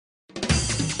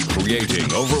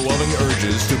creating overwhelming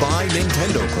urges to buy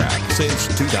Nintendo crap since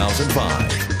 2005.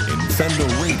 Infendo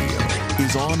Radio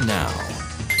is on now.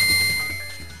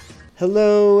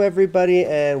 Hello, everybody,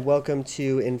 and welcome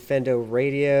to Infendo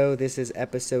Radio. This is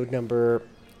episode number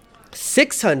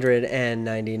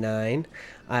 699.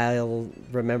 I'll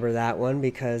remember that one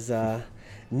because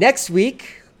next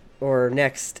week, or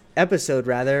next episode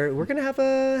rather, we're gonna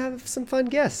have some fun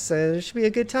guests. It should be a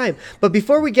good time. But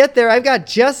before we get there, I've got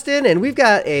Justin, and we've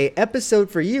got a episode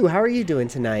for you. How are you doing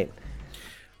tonight?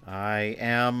 I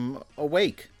am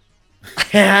awake.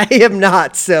 I am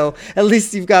not, so at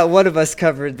least you've got one of us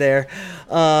covered there.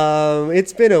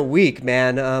 It's been a week,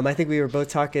 man. I think we were both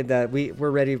talking that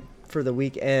we're ready for the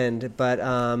weekend, but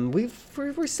we're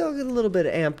still a little bit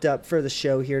amped up for the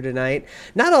show here tonight.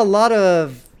 Not a lot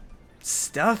of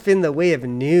stuff in the way of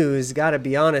news, gotta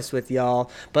be honest with y'all,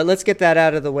 but let's get that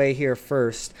out of the way here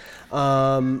first.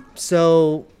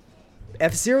 So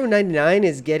F-Zero 99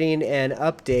 is getting an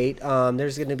update.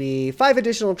 There's going to be 5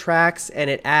 additional tracks, and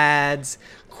it adds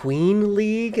Queen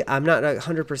League. I'm not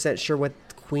 100% sure what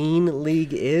Queen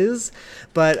League is,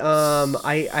 but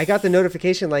I got the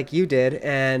notification like you did,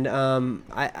 and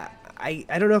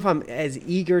I don't know if I'm as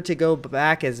eager to go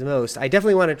back as most. I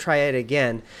definitely want to try it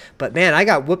again, but man, I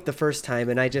got whooped the first time,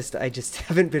 and I just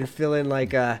haven't been feeling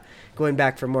like going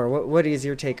back for more. What is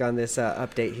your take on this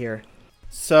update here?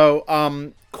 So,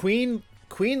 Queen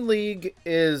League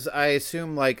is, I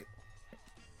assume, like,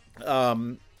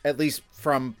 at least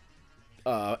from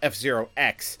F-Zero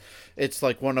X, it's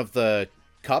like one of the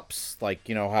cups, like,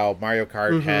 you know how Mario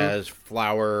Kart has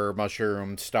flower,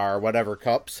 mushroom, star, whatever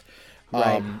cups.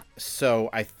 Right. So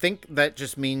I think that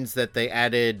just means that they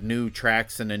added new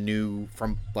tracks and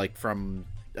from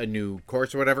a new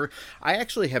course or whatever. I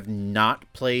actually have not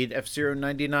played F-Zero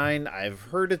 99. I've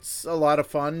heard it's a lot of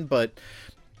fun, but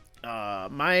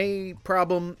my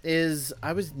problem is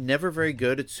I was never very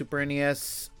good at Super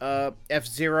NES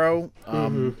F-Zero,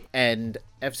 and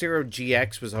F-Zero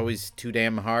GX was always too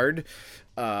damn hard.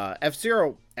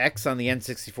 F-Zero X on the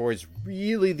N64 is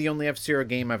really the only F-Zero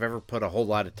game I've ever put a whole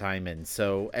lot of time in,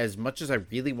 so as much as I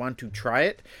really want to try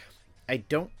it, I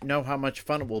don't know how much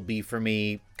fun it will be for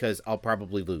me, because I'll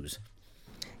probably lose.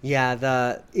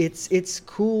 Yeah, it's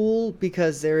cool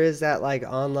because there is that like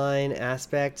online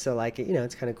aspect, so like, you know,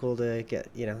 it's kind of cool to get,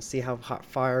 you know, see how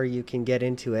far you can get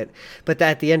into it. But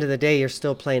at the end of the day, you're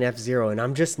still playing F-Zero, and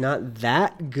I'm just not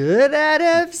that good at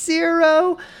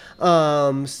F-Zero.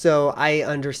 So I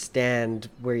understand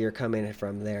where you're coming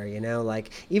from there, you know, like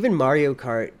even Mario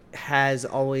Kart has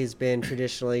always been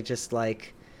traditionally just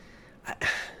like,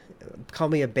 call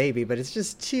me a baby, but it's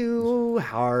just too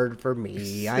hard for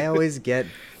me. I always get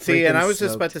see, and I was smoked.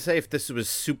 just about to say, if this was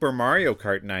Super Mario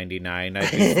Kart 99,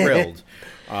 I'd be thrilled.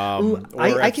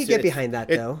 I could get behind that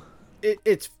though.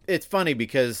 It's funny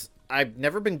because I've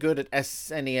never been good at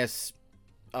SNES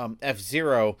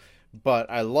F-Zero, but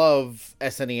I love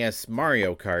SNES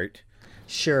Mario Kart.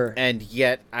 Sure. And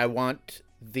yet I want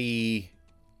the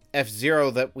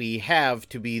F-Zero that we have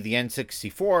to be the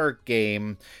N64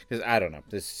 game, because I don't know,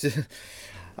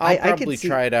 I'll probably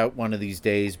try it out one of these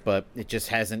days, but it just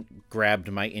hasn't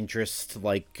grabbed my interest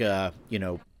like you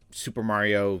know, Super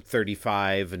Mario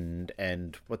 35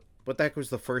 and what the heck was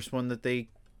the first one that they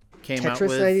came out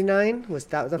with? Tetris 99? Was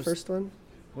that the first one?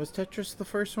 Was Tetris the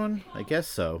first one? I guess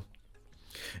so.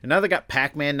 And now they got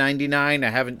Pac-Man 99. I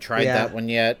haven't tried that one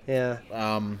yet. Yeah.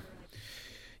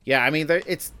 Yeah, I mean,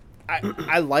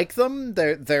 I like them.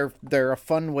 They're a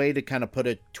fun way to kind of put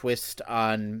a twist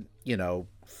on, you know,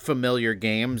 familiar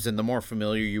games, and the more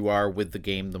familiar you are with the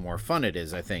game, the more fun it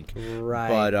is, I think.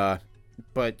 Right.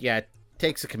 But yeah, it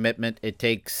takes a commitment. It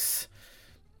takes,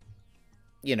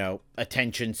 you know,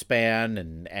 attention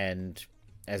span, and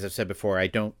as I've said before, I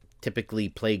don't typically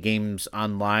play games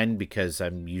online because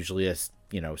I'm usually a,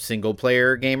 you know, single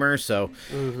player gamer, so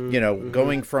you know,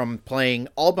 going from playing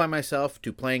all by myself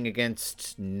to playing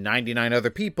against 99 other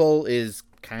people is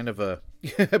kind of a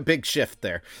big shift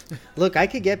there. Look, I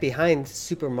could get behind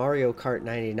Super Mario Kart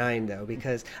 99 though,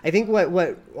 because I think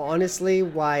what honestly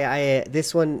why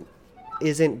this one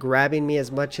isn't grabbing me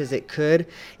as much as it could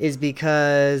is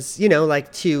because, you know,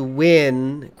 like to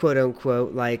win, quote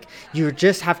unquote, like you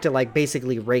just have to like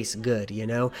basically race good, you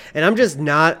know, and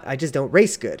I just don't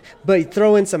race good, but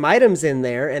throw in some items in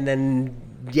there and then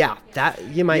that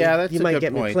you might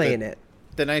get me playing it.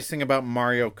 The nice thing about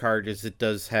Mario Kart is it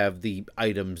does have the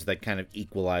items that kind of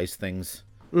equalize things.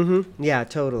 Mm-hmm. Yeah,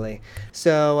 totally.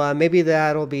 So maybe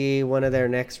that'll be one of their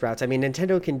next routes. I mean,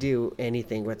 Nintendo can do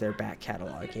anything with their back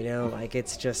catalog, like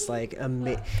it's just like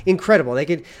incredible. They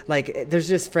could there's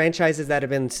just franchises that have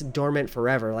been dormant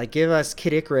forever. Like give us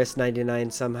Kid Icarus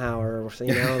 99 somehow, or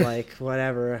like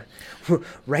whatever.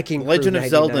 Wrecking Crew Legend of 99.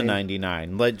 Zelda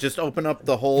 99. Just open up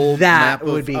the whole map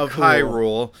of cool.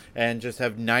 Hyrule and just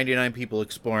have 99 people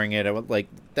exploring it. I would like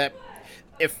that.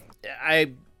 If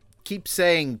I keep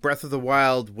saying Breath of the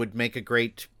Wild would make a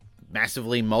great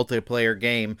massively multiplayer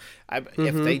game,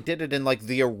 if they did it in like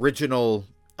the original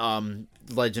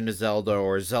Legend of Zelda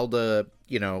or Zelda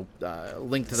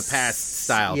Link to the Past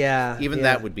style,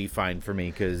 that would be fine for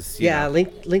me, because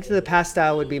Link to the Past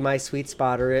style would be my sweet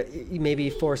spot, or maybe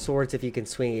Four Swords if you can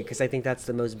swing it, because I think that's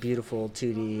the most beautiful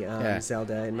 2D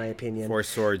Zelda in my opinion. Four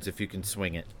Swords if you can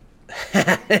swing it.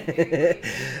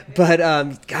 But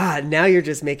God, now you're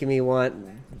just making me want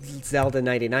Zelda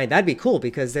 99. That'd be cool,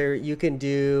 because there you can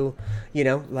do,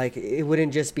 like it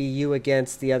wouldn't just be you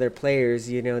against the other players.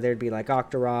 There'd be like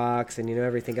Octoroks and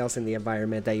everything else in the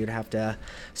environment that you'd have to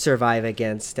survive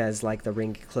against as like the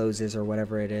ring closes or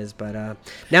whatever it is. But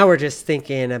now we're just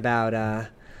thinking about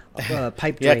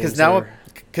pipe dreams.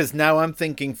 Because now I'm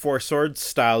thinking Four Swords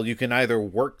style. You can either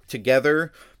work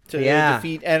together to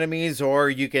defeat enemies, or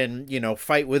you can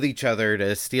fight with each other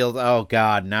to steal. Oh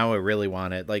God, now I really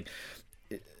want it. Like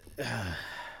I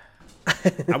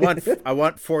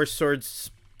want Four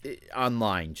Swords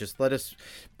online. Just let us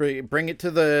bring it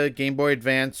to the Game Boy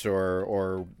Advance,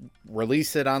 or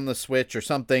release it on the Switch or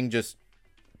something. Just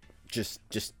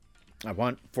I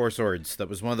want Four Swords. That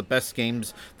was one of the best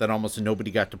games that almost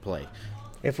nobody got to play.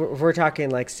 If we're talking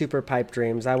like super pipe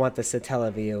dreams, I want the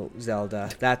Satellaview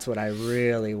Zelda. That's what I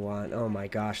really want. Oh my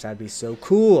gosh, that'd be so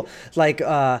cool.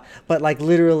 But like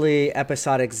literally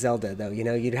episodic Zelda though.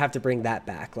 You'd have to bring that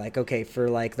back. Like, okay, for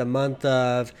like the month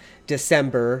of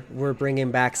December, we're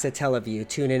bringing back Satellaview.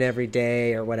 Tune in every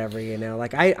day or whatever.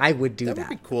 Like I would do that. That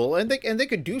would be cool, and they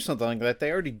could do something like that.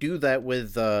 They already do that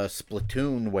with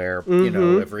Splatoon, where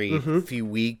every few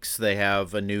weeks they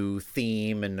have a new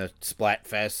theme and a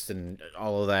Splatfest and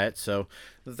all of that. So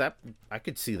that I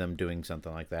could see them doing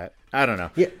something like that. I don't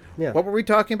know. Yeah. What were we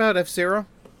talking about? F-Zero?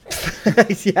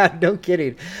 Yeah, no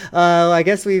kidding. I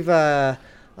guess we've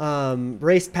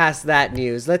raced past that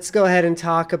news. Let's go ahead and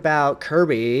talk about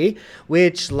Kirby,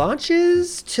 which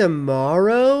launches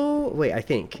tomorrow. Wait, I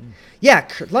think. Yeah,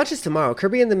 launches tomorrow.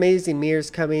 Kirby and the Amazing Mirror is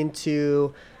coming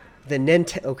to the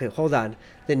Nintendo. Okay, hold on.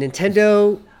 The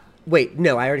Nintendo. Wait,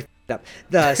 no, I already up.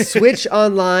 The Switch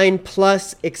Online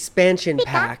Plus expansion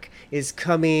pack is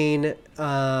coming.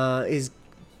 Is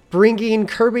bringing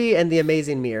Kirby and the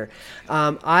Amazing Mirror.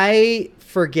 I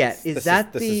forget. This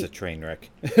is a train wreck.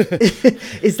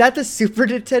 Is that the Super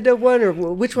Nintendo one, or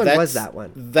which one was that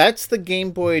one? That's the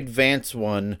Game Boy Advance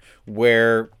one,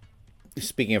 where,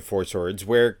 speaking of Four Swords,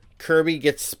 where Kirby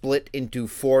gets split into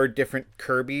 4 different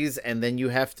Kirbys, and then you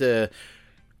have to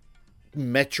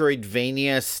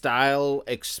Metroidvania style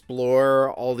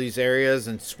explore all these areas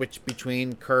and switch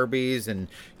between Kirbys, and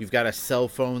you've got a cell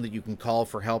phone that you can call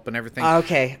for help and everything.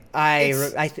 Okay,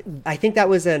 I think that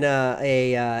was an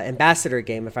ambassador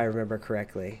game, if I remember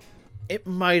correctly. It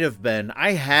might have been.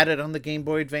 I had it on the Game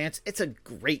Boy Advance. It's a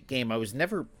great game. I was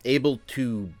never able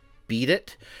to beat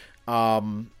it.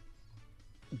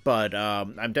 But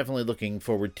I'm definitely looking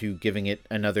forward to giving it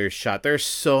another shot. There's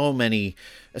so many,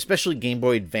 especially Game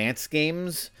Boy Advance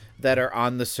games that are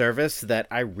on the service that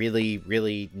I really,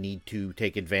 really need to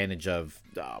take advantage of.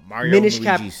 Mario Minish Luigi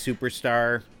Cap.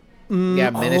 Superstar.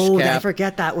 Minish Cap. I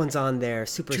forget that one's on there.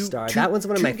 Superstar. That one's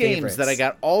one of my favorites. Two games that I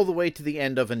got all the way to the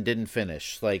end of and didn't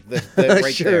finish. Like, the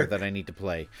right Sure. there that I need to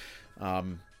play. Yeah.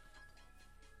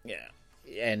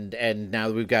 And now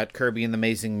we've got Kirby and the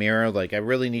Amazing Mirror. Like, I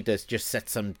really need to just set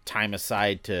some time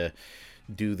aside to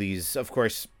do these. Of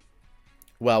course,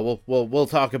 well, we'll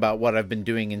talk about what I've been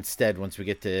doing instead once we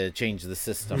get to change the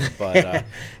system. But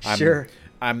Sure.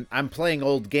 I'm playing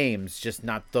old games, just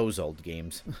not those old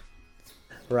games.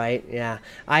 Right. Yeah.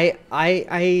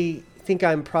 I think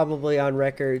I'm probably on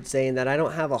record saying that I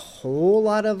don't have a whole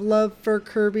lot of love for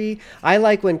Kirby. I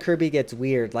like when Kirby gets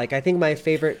weird. Like, I think my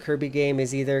favorite Kirby game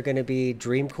is either going to be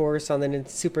Dream Course on the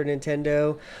Super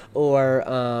Nintendo, or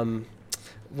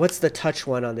what's the touch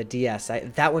one on the DS?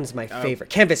 That one's my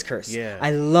favorite. Canvas Curse. Yeah. I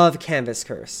love Canvas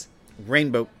Curse.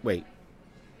 Rainbow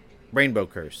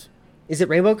Curse. Is it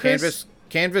Rainbow Curse?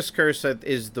 Canvas Curse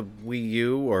is the Wii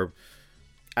U, or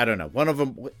I don't know. One of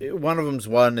them's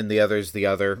one and the other's the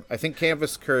other. I think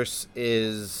Canvas Curse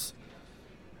is...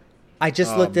 I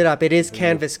just looked it up. It is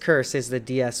Canvas Curse is the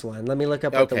DS one. Let me look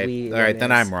up what the Wii... All right,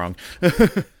 then I'm wrong.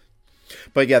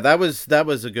 But yeah, that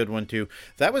was a good one too.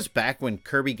 That was back when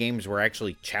Kirby games were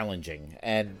actually challenging,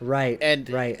 and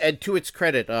and to its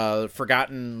credit,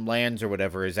 Forgotten Lands or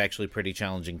whatever is actually pretty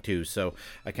challenging too. So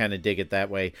I kind of dig it that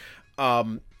way.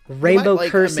 Rainbow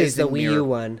Curse is the Wii U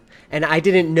one, and I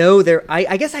didn't know there.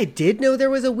 I guess I did know there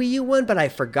was a Wii U one, but I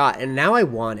forgot, and now I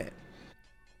want it.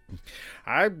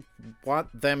 I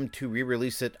want them to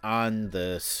re-release it on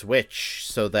the Switch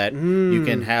so that you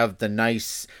can have the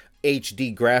nice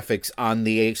HD graphics on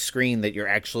the screen that you're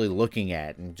actually looking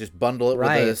at, and just bundle it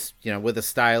with a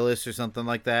stylus or something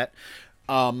like that.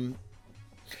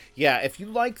 Yeah, if you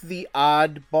like the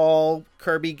oddball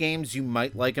Kirby games, you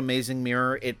might like Amazing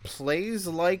Mirror. It plays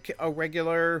like a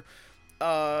regular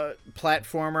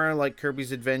platformer, like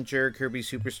Kirby's Adventure, Kirby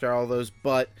Superstar, all those.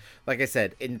 But like I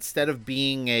said, instead of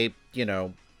being a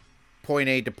point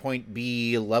A to point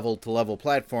B, level to level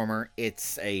platformer,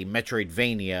 it's a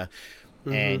Metroidvania.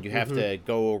 And you have to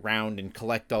go around and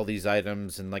collect all these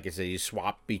items. And like I said, you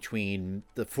swap between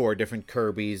the 4 different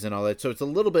Kirbys and all that. So it's a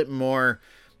little bit more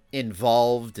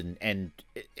involved, and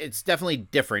it's definitely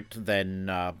different than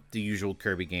the usual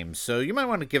Kirby games. So you might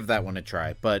want to give that one a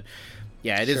try. But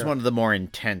yeah, it is one of the more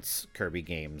intense Kirby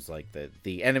games. Like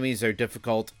the enemies are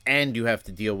difficult, and you have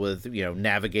to deal with,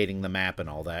 navigating the map and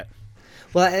all that.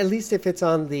 Well, at least if it's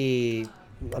on the...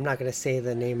 I'm not going to say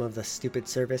the name of the stupid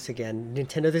service again.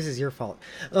 Nintendo, this is your fault.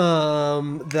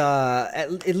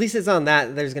 At least it's on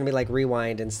that. There's going to be like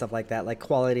rewind and stuff like that, like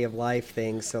quality of life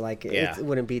things. So like it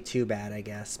wouldn't be too bad, I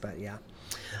guess. But yeah.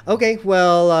 Okay,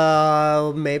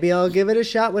 well, maybe I'll give it a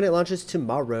shot when it launches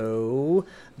tomorrow,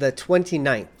 the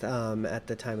 29th, at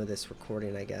the time of this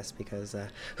recording, I guess, because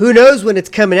who knows when it's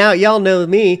coming out? Y'all know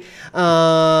me.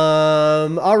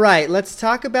 All right, let's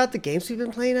talk about the games we've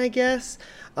been playing, I guess.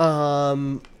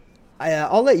 I'll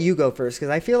let you go first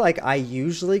because I feel like I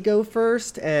usually go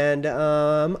first, and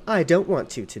I don't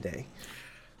want to today.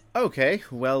 Okay,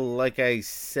 well, like I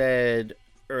said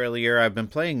earlier, I've been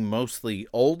playing mostly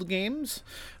old games.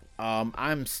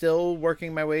 I'm still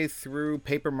working my way through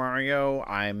Paper Mario.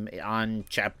 I'm on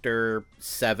chapter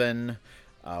 7,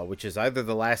 which is either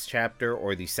the last chapter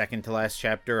or the second to last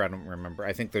chapter. I don't remember.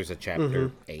 I think there's a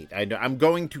chapter 8. I'm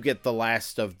going to get the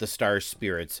last of the Star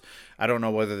Spirits. I don't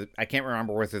know I can't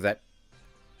remember whether that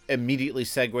immediately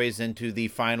segues into the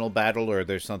final battle or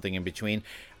there's something in between.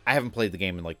 I haven't played the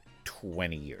game in like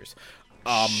 20 years.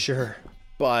 Sure.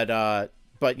 But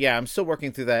yeah, I'm still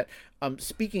working through that.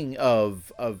 Speaking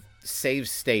of save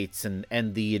states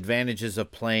and the advantages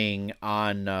of playing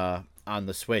on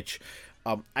the Switch,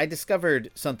 I discovered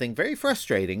something very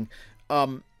frustrating.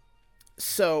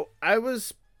 So I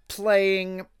was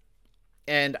playing,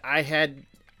 and I had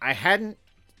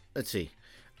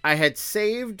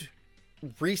saved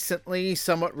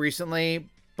somewhat recently,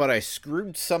 but I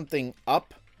screwed something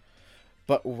up.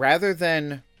 But rather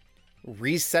than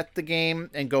reset the game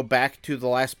and go back to the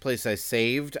last place I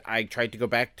saved, I tried to go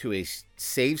back to a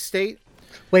save state.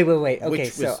 Wait. Okay,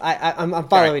 so I'm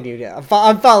following you. I'm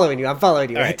following you.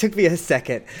 Right. It took me a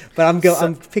second, but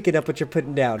I'm picking up what you're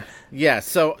putting down. Yeah.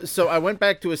 So I went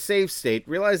back to a save state,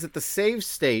 realized that the save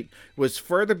state was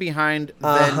further behind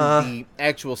than the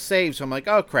actual save. So I'm like,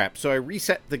 oh crap. So I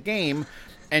reset the game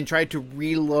and tried to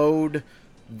reload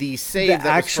the save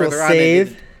that was further on.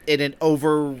 It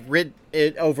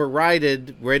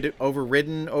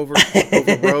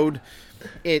overrode.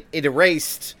 It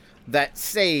erased that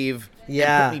save.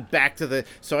 Yeah. And put me back to the.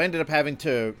 So I ended up having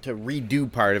to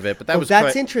redo part of it. But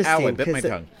that's interesting. Ow, I bit my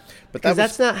tongue. But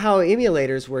that's not how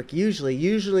emulators work.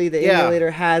 Usually the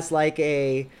emulator has like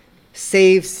a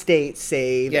save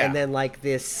state, and then like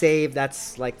this save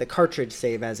that's like the cartridge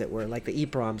save, as it were, like the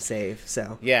EEPROM save.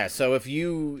 So yeah. So if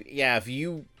you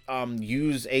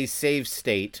use a save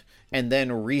state and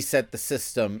then reset the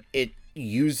system, it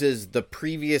uses the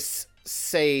previous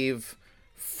save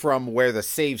from where the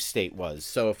save state was.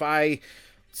 So if I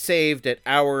saved at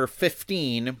hour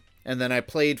 15 and then I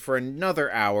played for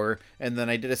another hour and then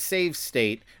I did a save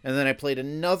state and then I played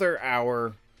another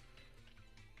hour.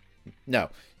 No,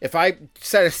 if I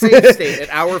set a save state at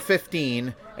hour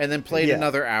 15 and then played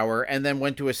another hour and then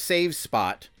went to a save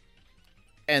spot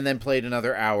and then played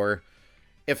another hour,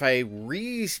 if I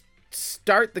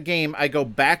restart the game, I go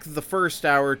back the first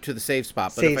hour to the save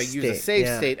spot. But if I use a save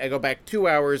state, I go back 2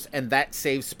 hours and that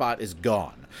save spot is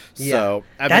gone. Yeah. So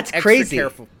that's crazy.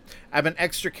 I've been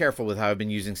extra careful with how I've been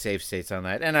using save states on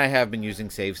that, and I have been using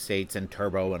save states and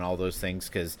turbo and all those things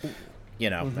because,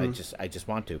 I just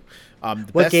want to.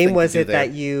 What game was it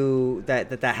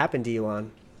that that happened to you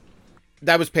on?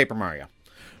 That was Paper Mario.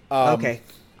 Okay.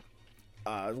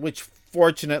 Which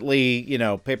fortunately,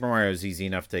 Paper Mario is easy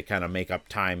enough to kind of make up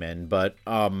time in, but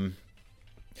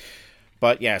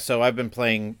But yeah, so I've been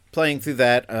playing through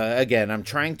that. Again, I'm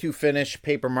trying to finish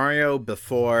Paper Mario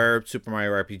before Super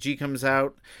Mario RPG comes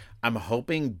out. I'm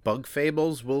hoping Bug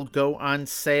Fables will go on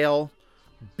sale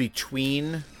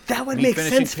between. That would make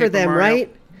sense for them,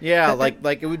 right? Yeah,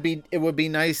 like it would be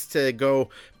nice to go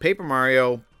Paper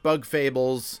Mario, Bug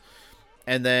Fables,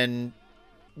 and then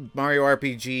Mario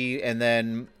RPG, and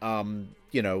then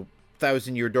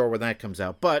 1,000 Year Door when that comes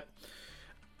out. But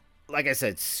like I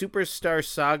said, Superstar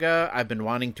Saga, I've been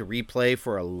wanting to replay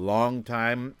for a long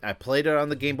time. I played it on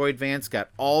the Game Boy Advance, got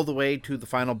all the way to the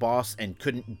final boss, and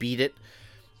couldn't beat it.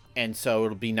 And so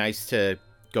it'll be nice to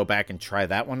go back and try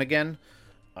that one again.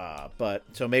 But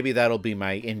so maybe that'll be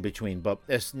my in between. But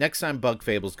next time Bug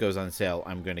Fables goes on sale,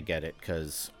 I'm going to get it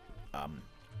because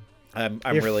I'm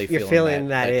really feeling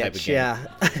that itch. Yeah,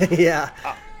 yeah.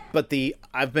 But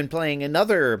I've been playing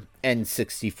another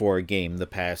N64 game the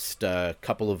past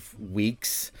couple of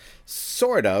weeks,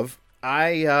 sort of.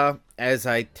 As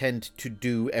I tend to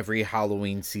do every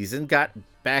Halloween season, got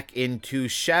back into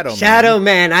Shadow Man. Shadow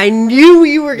Man. I knew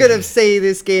you were gonna say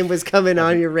this game was coming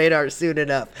on your radar soon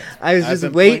enough. I was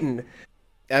just waiting.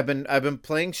 I've been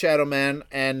playing Shadow Man,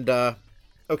 and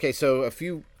okay, so a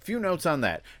few notes on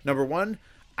that. Number one,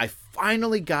 I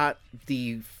finally got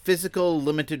the physical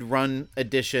limited run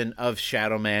edition of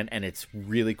Shadow Man, and it's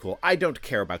really cool. I don't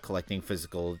care about collecting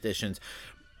physical editions,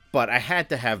 but I had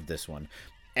to have this one.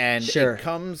 And It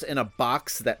comes in a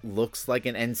box that looks like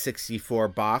an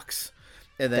N64 box.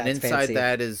 And then inside fancy.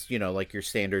 That is, like your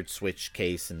standard Switch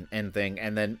case and thing.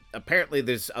 And then apparently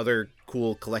there's other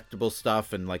cool collectible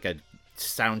stuff and like a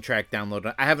soundtrack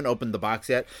download. I haven't opened the box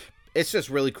yet. It's just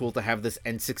really cool to have this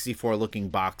N64 looking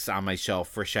box on my shelf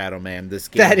for Shadow Man. This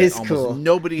game that is almost cool.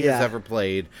 Nobody has ever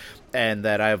played and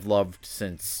that I've loved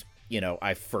since,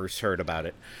 I first heard about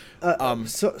it.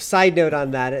 So side note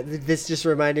on that, this just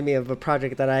reminded me of a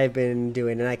project that I've been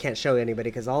doing, and I can't show anybody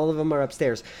because all of them are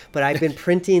upstairs. But I've been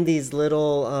printing these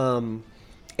little,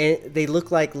 they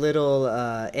look like little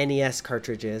NES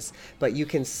cartridges, but you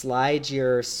can slide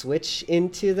your Switch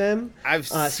into them. I've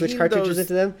Switch cartridges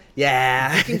into them.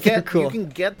 Yeah, you can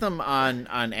get them on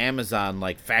Amazon,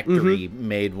 like factory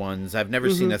made ones. I've never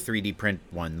seen a 3D print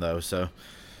one though, so.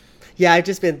 Yeah, I've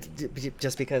just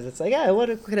because it's like,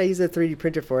 what could I use a 3D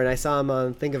printer for? And I saw them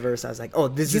on Thingiverse. I was like, oh,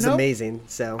 this is amazing.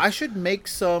 So I should make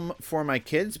some for my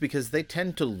kids because they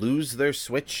tend to lose their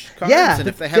Switch cards. Yeah, and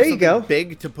if they have something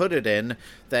big to put it in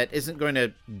that isn't going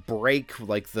to break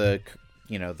like the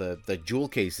jewel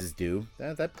cases do,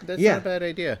 that's not a bad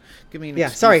idea. Give me an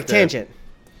excuse tangent.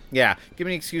 Yeah, give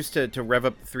me an excuse to rev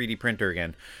up the 3D printer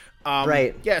again.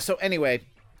 Right. Yeah. So anyway,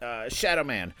 Shadow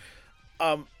Man.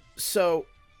 So.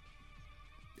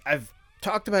 I've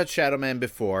talked about Shadow Man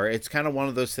before. It's kind of one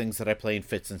of those things that I play in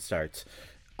fits and starts.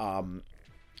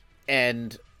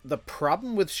 And the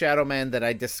problem with Shadow Man that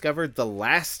I discovered the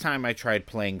last time I tried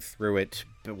playing through it,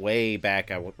 way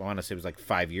back, I want to say it was like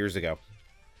 5 years ago,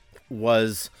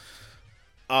 was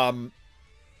I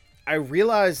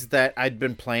realized that I'd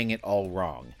been playing it all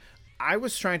wrong. I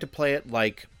was trying to play it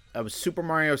like a Super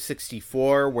Mario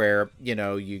 64 where,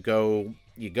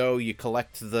 you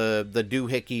collect the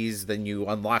doohickeys, then you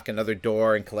unlock another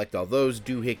door and collect all those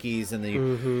doohickeys, and then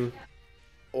you,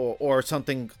 or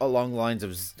something along the lines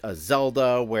of a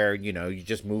Zelda where, you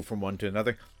just move from one to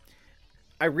another.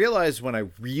 I realized when I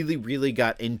really, really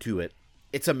got into it,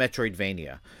 it's a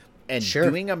Metroidvania. And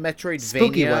doing a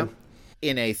Metroidvania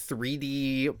in a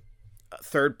 3D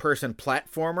third-person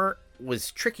platformer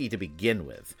was tricky to begin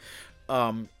with.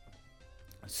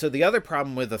 So the other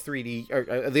problem with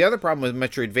the other problem with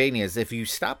Metroidvania is if you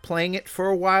stop playing it for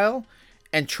a while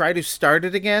and try to start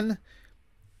it again,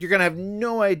 you're going to have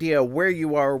no idea where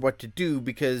you are or what to do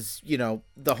because,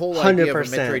 the whole idea 100%.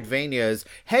 Of a Metroidvania is,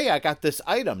 hey, I got this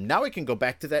item. Now I can go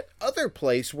back to that other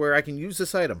place where I can use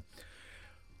this item.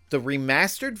 The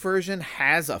remastered version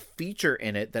has a feature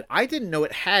in it that I didn't know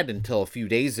it had until a few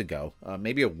days ago,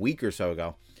 maybe a week or so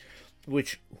ago,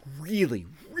 which really,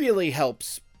 really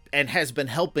helps and has been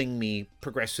helping me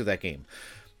progress through that game.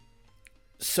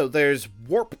 So there's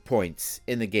warp points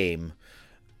in the game.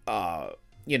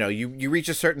 You reach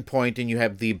a certain point and you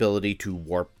have the ability to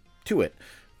warp to it.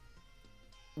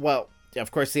 Well,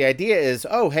 of course, the idea is,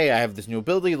 oh, hey, I have this new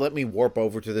ability. Let me warp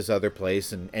over to this other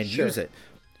place and use it.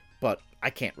 But I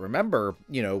can't remember,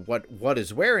 what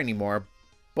is where anymore.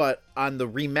 But on the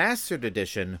remastered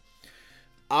edition,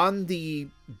 on the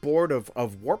board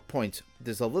of warp points,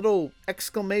 there's a little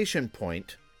exclamation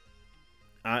point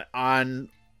on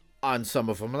some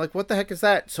of them. I'm like, what the heck is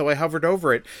that? So I hovered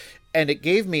over it, and it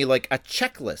gave me like a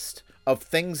checklist of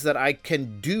things that I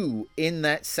can do in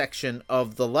that section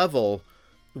of the level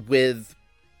with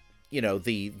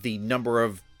the number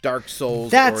of Dark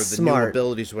Souls That's or the smart. new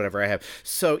abilities, whatever I have.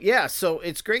 So yeah, so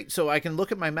it's great. So I can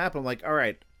look at my map. I'm like, all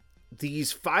right,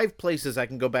 these 5 places I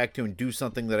can go back to and do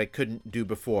something that I couldn't do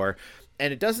before.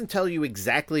 And it doesn't tell you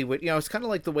exactly what, it's kind of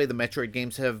like the way the Metroid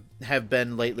games have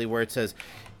been lately, where it says,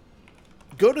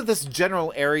 go to this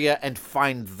general area and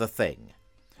find the thing.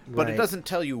 But It doesn't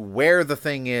tell you where the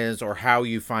thing is or how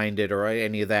you find it or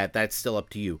any of that. That's still up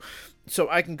to you. So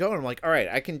I can go and I'm like, all right,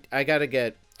 I got to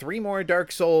get 3 more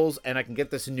Dark Souls and I can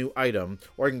get this new item.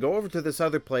 Or I can go over to this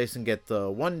other place and get the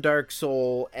 1 Dark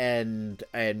Soul and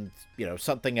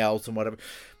something else and whatever.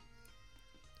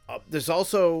 There's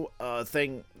also a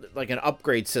thing, like an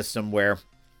upgrade system where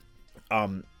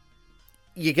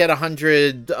you get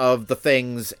 100 of the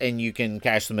things and you can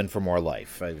cash them in for more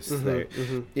life.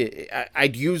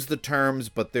 I'd use the terms,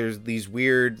 but there's these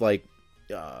weird, like...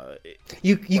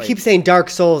 You keep saying Dark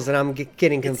Souls and I'm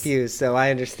getting confused, so I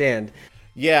understand.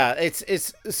 Yeah,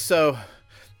 it's so...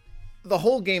 The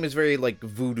whole game is very, like,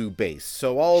 voodoo based.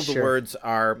 So all of the words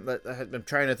are... I'm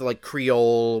trying to, like,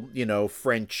 Creole,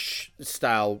 French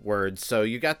style words. So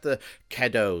you got the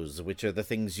cadeaux, which are the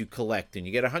things you collect. And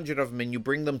you get 100 of them and you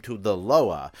bring them to the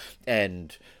Loa.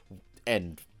 And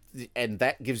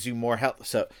that gives you more health.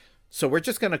 So we're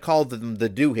just going to call them the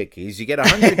doohickeys. You get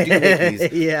 100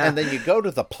 doohickeys. And then you go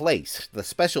to the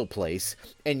special place.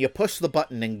 And you push the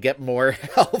button and get more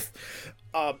health.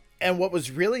 And what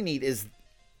was really neat is...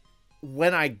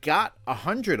 when I got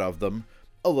 100 of them,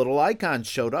 a little icon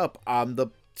showed up on the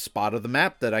spot of the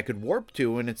map that I could warp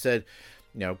to, and it said,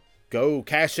 go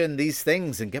cash in these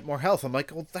things and get more health. I'm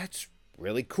like, well, that's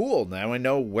really cool. Now I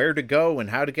know where to go and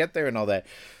how to get there and all that.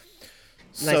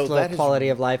 Nice little quality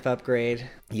of life upgrade.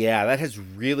 Yeah, that has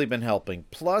really been helping.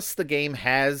 Plus, the game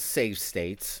has save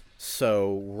states.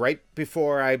 So right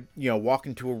before I, walk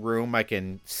into a room, I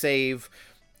can save.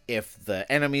 If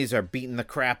the enemies are beating the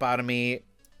crap out of me,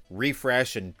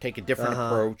 refresh and take a different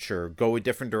approach or go a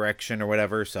different direction or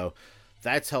whatever. So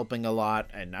that's helping a lot,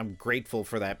 and I'm grateful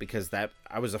for that, because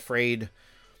I was afraid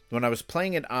when I was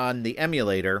playing it on the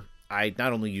emulator, I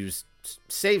not only used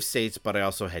save states, but I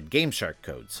also had Game Shark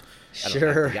codes. I don't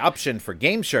have the option for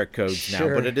Game Shark codes now,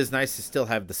 but it is nice to still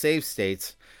have the save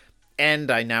states. And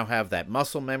I now have that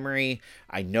muscle memory.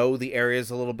 I know the areas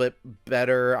a little bit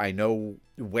better. I know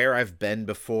where I've been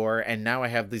before, and now I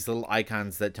have these little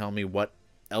icons that tell me what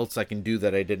else I can do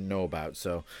that I didn't know about.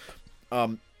 So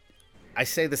I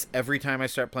say this every time I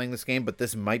start playing this game, but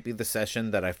this might be the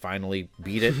session that I finally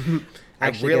beat it. I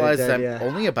realize I'm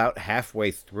only about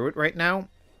halfway through it right now.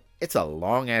 It's a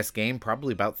long ass game,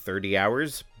 probably about 30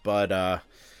 hours, but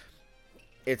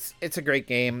it's a great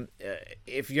game.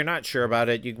 If you're not sure about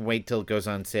it, you can wait till it goes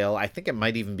on sale. I think it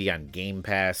might even be on Game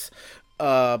Pass,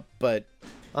 but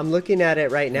I'm looking at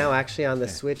it right now, actually, on the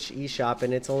Switch eShop,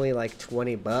 and it's only like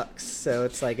 $20. So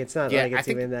it's like it's not like it's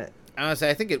even that. Honestly,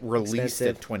 I think it released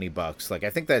at $20. Like, I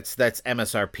think that's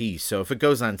MSRP. So if it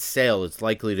goes on sale, it's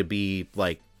likely to be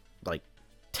like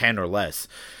 10 or less.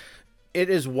 It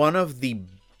is one of the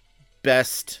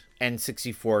best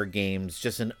N64 games,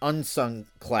 just an unsung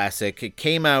classic. It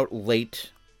came out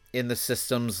late in the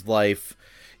system's life.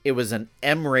 It was an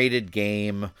M-rated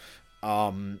game.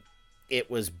 It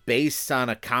was based on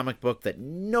a comic book that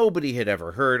nobody had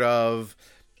ever heard of.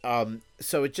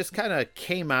 So it just kind of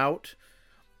came out,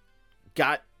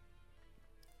 got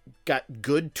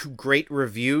good to great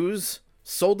reviews,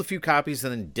 sold a few copies,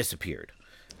 and then disappeared.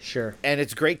 Sure. And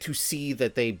it's great to see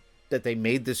that they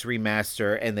made this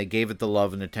remaster and they gave it the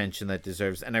love and attention that it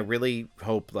deserves. And I really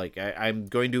hope, I'm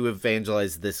going to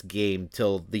evangelize this game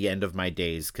till the end of my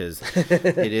days, because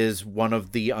it is one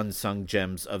of the unsung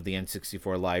gems of the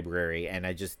N64 library, and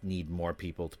I just need more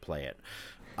people to play it.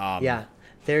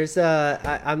 There's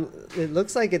it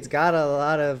looks like it's got a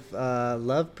lot of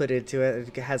love put into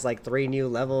it. It has like 3 new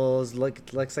levels.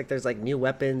 Looks like there's like new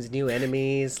weapons, new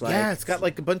enemies. It's got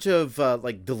like a bunch of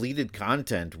deleted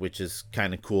content, which is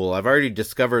kind of cool. I've already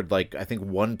discovered I think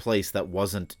one place that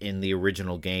wasn't in the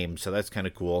original game, so that's kind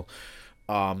of cool.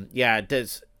 It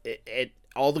does. It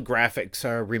all the graphics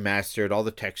are remastered, all the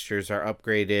textures are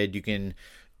upgraded. You can,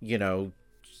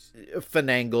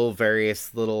 finagle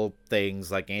various little things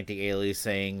like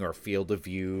anti-aliasing or field of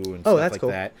view and stuff like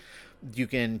that. You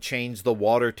can change the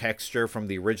water texture from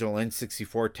the original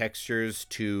N64 textures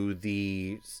to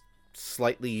the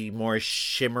slightly more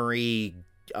shimmery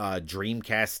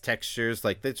Dreamcast textures.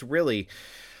 They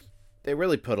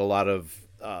really put a lot of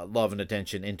love and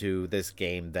attention into this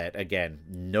game that, again,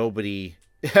 nobody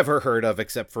ever heard of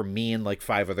except for me and like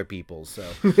 5 other people. So,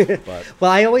 but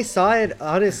well, I always saw it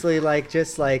honestly, like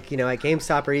just like, you know, at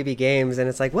GameStop or EB Games, and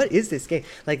it's like, what is this game?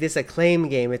 Like this Acclaim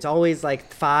game. It's always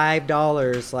like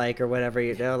 $5, like, or whatever,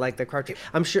 you know, like the cartridge.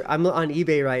 I'm sure I'm on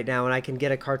eBay right now and I can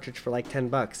get a cartridge for like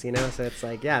 $10, you know? So it's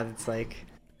like, yeah, it's like.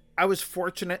 I was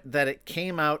fortunate that it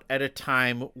came out at a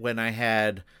time when I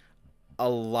had a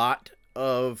lot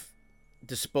of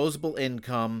disposable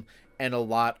income and a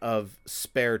lot of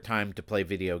spare time to play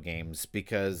video games,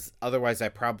 because otherwise I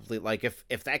probably, like,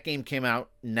 if that game came out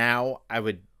now, I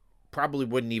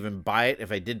wouldn't even buy it.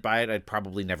 If I did buy it, I'd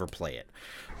probably never play it.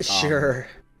 Sure.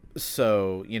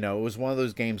 So, you know, it was one of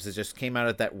those games that just came out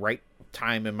at that right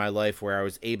time in my life where I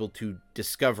was able to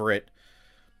discover it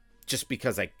just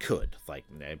because I could. Like,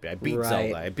 I beat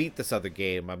Zelda, I beat this other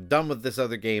game, I'm done with this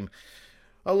other game.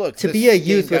 Oh, look. To be a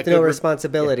youth with no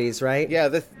responsibilities, right? Yeah,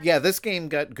 this game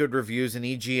got good reviews in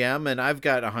EGM, and I've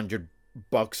got $100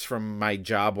 from my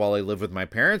job while I live with my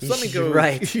parents. Let me go.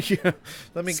 Right. Yeah,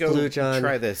 let me Splooge go on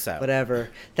try this out. Whatever.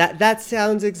 That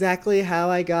sounds exactly how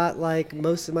I got like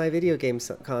most of my video game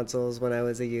consoles when I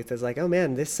was a youth. I was like, oh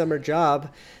man, this summer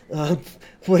job,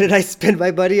 what did I spend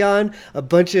my money on? A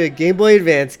bunch of Game Boy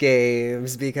Advance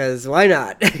games, because why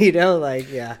not? You know,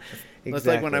 like, yeah. Exactly. It's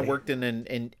like when I worked in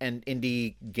an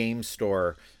indie game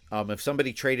store. If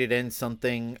somebody traded in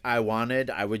something I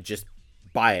wanted, I would just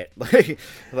buy it.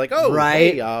 like, oh,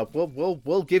 right. Hey,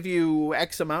 we'll give you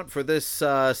X amount for this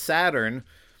Saturn.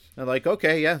 And like,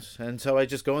 okay, yes. And so I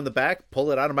just go in the back, pull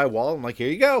it out of my wall, and like, here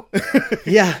you go.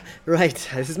 Yeah, right.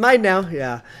 This is mine now.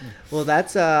 Yeah. Well,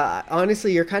 that's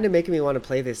honestly, you're kind of making me want to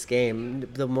play this game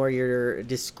the more you're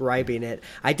describing it.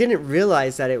 I didn't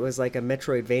realize that it was like a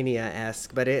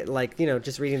Metroidvania-esque, but it, like, you know,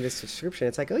 just reading this description,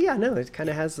 it's like, oh yeah, no, it kind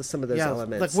of has some of those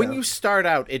elements. Like when you start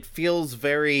out, it feels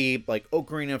very like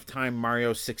Ocarina of Time,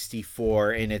 Mario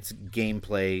 64 in its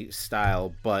gameplay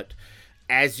style, but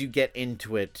as you get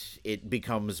into it, it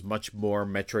becomes much more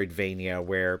Metroidvania,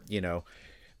 where, you know,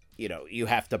 you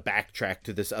have to backtrack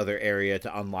to this other area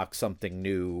to unlock something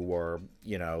new, or,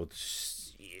 you know,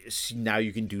 now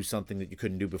you can do something that you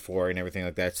couldn't do before and everything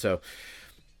like that. So,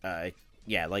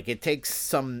 yeah, like it takes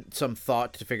some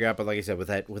thought to figure out, but like I said,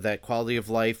 with that quality of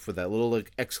life, with that little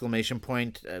exclamation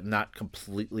point, I'm not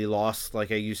completely lost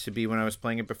like I used to be when I was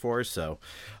playing it before. So,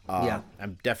 yeah,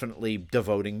 I'm definitely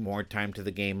devoting more time to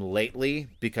the game lately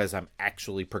because I'm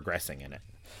actually progressing in it.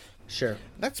 Sure.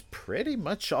 That's pretty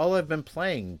much all I've been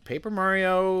playing. Paper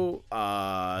Mario,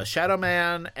 Shadow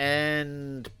Man,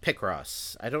 and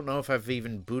Picross. I don't know if I've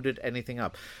even booted anything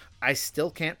up. I still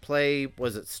can't play,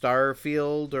 was it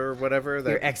Starfield or whatever?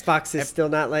 Your Xbox is still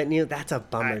not letting you? That's a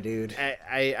bummer, dude.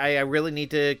 I really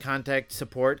need to contact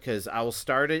support, because I will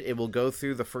start it. It will go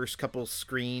through the first couple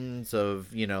screens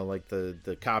of, you know, like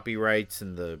the copyrights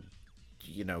and the,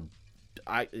 you know,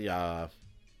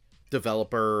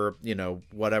 developer, you know,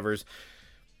 whatever's.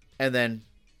 And then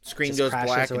screen just goes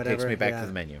black and takes me back to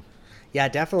the menu. Yeah,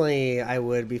 definitely I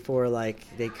would, before like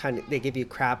they give you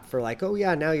crap for like, oh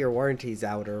yeah, now your warranty's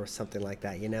out or something like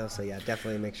that, you know? So yeah,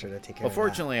 definitely make sure to take care of that. Well,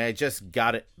 fortunately, I just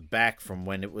got it back from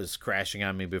when it was crashing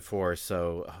on me before,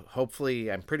 so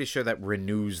hopefully, I'm pretty sure that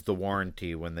renews the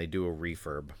warranty when they do a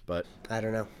refurb, but I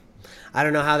don't know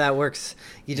how that works.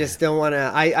 You just don't want to.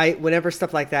 I whenever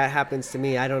stuff like that happens to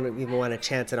me, I don't even want to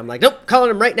chance it. I'm like, nope, calling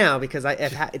them right now, because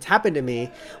it's happened to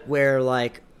me where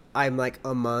like I'm like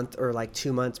a month or like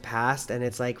 2 months past, and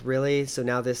it's like, really? So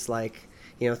now this, like,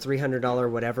 you know,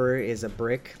 $300 whatever is a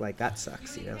brick? Like, that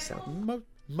sucks, you know? So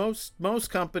most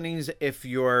companies, if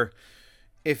you're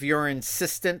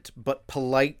insistent but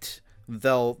polite,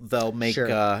 they'll make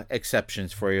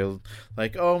exceptions for you.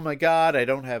 Like, oh my God, I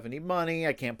don't have any money,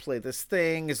 I can't play this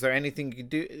thing. Is there anything you can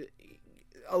do?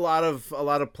 A lot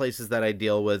of places that I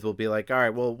deal with will be like, all right,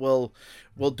 we'll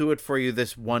do it for you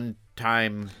this one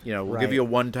time, you know, we'll give you a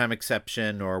one-time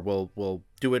exception, or we'll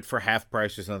do it for half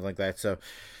price or something like that. So,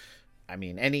 I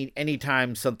mean, any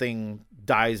time something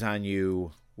dies on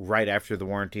you right after the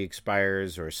warranty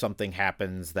expires, or something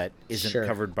happens that isn't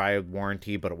covered by a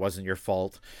warranty, but it wasn't your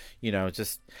fault, you know,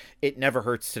 it never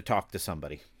hurts to talk to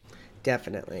somebody.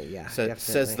 Definitely, yeah. So,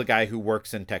 definitely. Says the guy who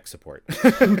works in tech support.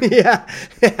 Yeah,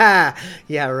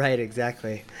 right,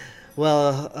 exactly.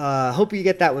 Well, hope you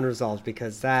get that one resolved,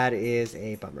 because that is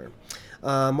a bummer.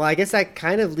 Well, I guess that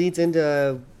kind of leads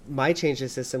into my change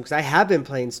of system, because I have been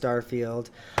playing Starfield.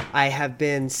 I have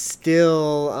been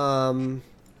still...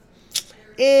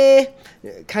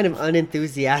 kind of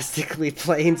unenthusiastically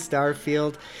playing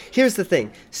Starfield. Here's the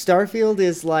thing. Starfield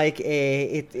is like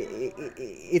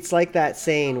it's like that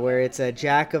saying where it's a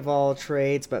jack of all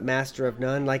trades but master of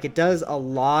none. Like, it does a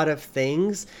lot of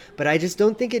things, but I just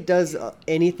don't think it does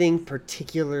anything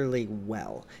particularly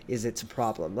well, is its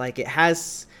problem. Like, it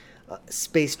has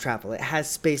space travel. It has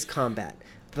space combat.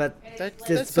 But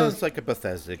that sounds like a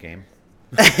Bethesda game.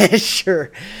 Sure,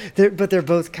 but they're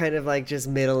both kind of like just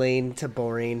middling to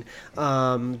boring.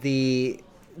 The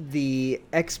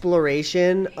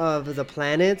exploration of the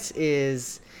planets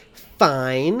is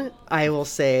fine, I will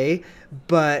say,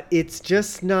 but it's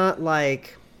just not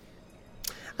like,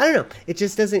 I don't know. It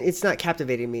just doesn't. It's not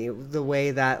captivating me the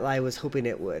way that I was hoping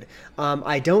it would.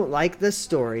 I don't like the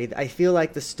story. I feel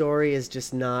like the story is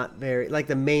just not very, like,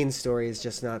 the main story is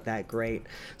just not that great.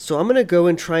 So I'm gonna go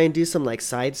and try and do some like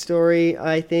side story,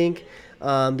 I think,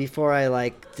 before I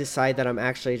like decide that I'm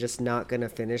actually just not gonna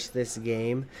finish this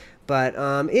game. But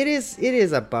it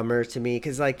is a bummer to me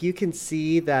because, like, you can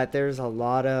see that there's a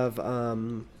lot of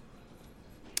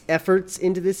efforts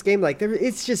into this game. Like,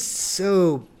 it's just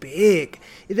so big.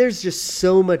 There's just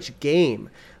so much game,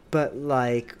 but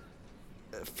like,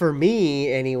 for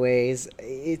me anyways,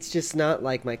 it's just not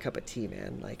like my cup of tea,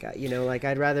 man. Like, like,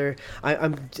 I'd rather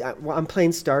I'm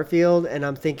playing Starfield and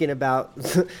I'm thinking about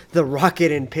the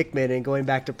Rocket and Pikmin and going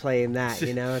back to playing that.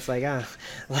 It's like,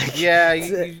 like, yeah,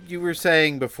 you were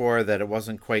saying before that it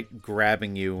wasn't quite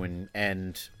grabbing you,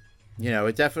 and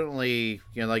it definitely,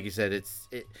 like you said,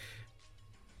 it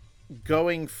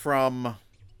going from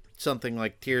something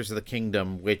like Tears of the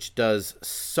Kingdom, which does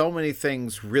so many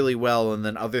things really well and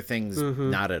then other things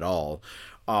not at all,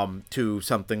 to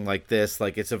something like this.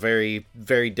 Like, it's a very,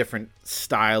 very different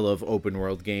style of open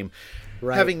world game.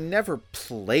 Right. Having never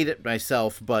played it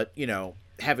myself, but,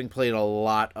 having played a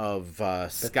lot of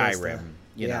Skyrim,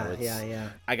 yeah.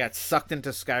 I got sucked into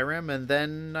Skyrim and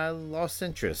then I lost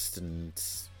interest, and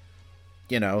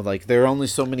like, there are only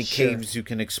so many caves you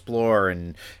can explore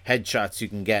and headshots you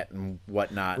can get and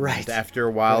whatnot. Right. And after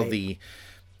a while,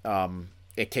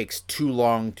 it takes too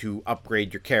long to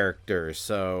upgrade your character.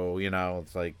 So,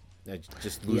 it's like, I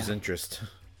just lose interest.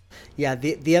 Yeah,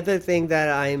 the other thing that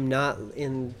I'm not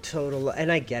in total,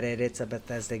 and I get it, it's a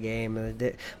Bethesda game,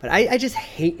 but I just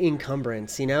hate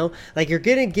encumbrance, Like, you're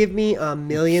going to give me a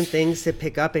million things to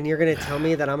pick up, and you're going to tell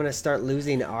me that I'm going to start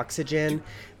losing oxygen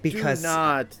because...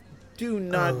 Do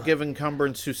not give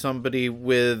encumbrance to somebody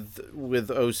with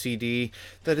OCD.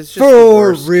 That is just for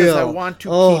worse, real. I want to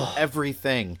keep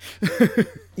everything.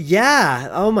 Yeah.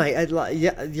 Oh my.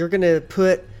 Yeah. You're gonna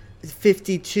put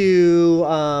 52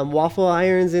 waffle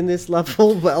irons in this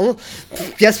level. Well,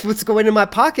 guess what's going in my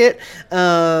pocket?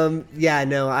 Yeah.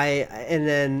 No.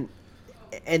 And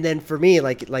then for me,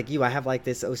 like you, I have like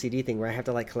this OCD thing where I have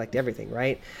to like collect everything,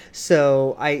 right?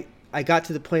 So I got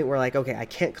to the point where, like, okay, I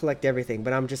can't collect everything,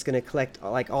 but I'm just going to collect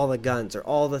like all the guns or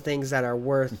all the things that are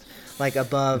worth like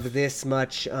above this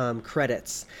much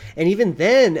credits. And even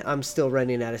then I'm still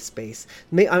running out of space.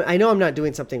 I know I'm not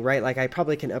doing something right. Like, I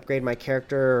probably can upgrade my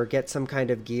character or get some kind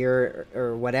of gear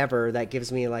or whatever that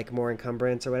gives me like more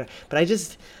encumbrance or whatever. But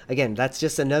again, that's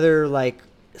just another like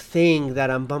thing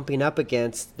that I'm bumping up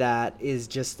against that is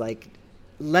just like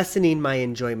lessening my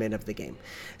enjoyment of the game.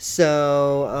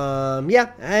 So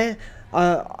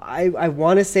I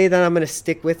want to say that I'm going to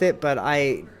stick with it, but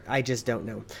I just don't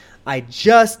know. I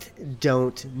just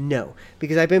don't know,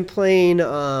 because I've been playing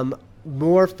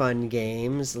more fun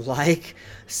games like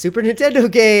Super Nintendo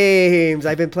games.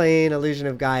 I've been playing Illusion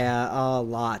of Gaia a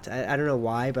lot. I don't know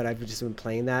why, but I've just been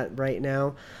playing that right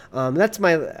now. That's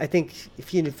I think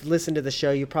if you listen to the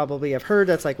show, you probably have heard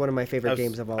that's like one of my favorite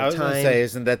games of all time. I was going to say,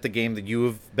 isn't that the game that you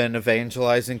have been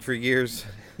evangelizing for years?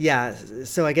 Yeah,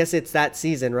 so I guess it's that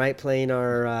season, right? Playing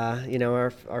our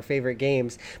our favorite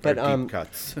games, but deep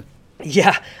cuts.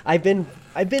 Yeah, I've been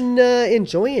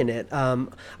enjoying it.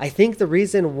 I think the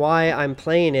reason why I'm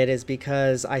playing it is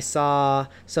because I saw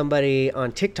somebody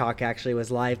on TikTok actually was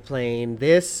live playing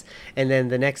this, and then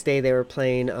the next day they were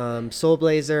playing Soul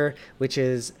Blazer, which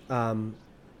is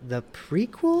the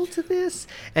prequel to this,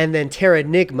 and then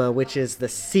Terranigma, which is the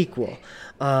sequel.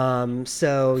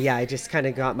 So yeah, I just kind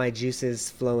of got my juices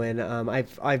flowing.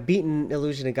 I've beaten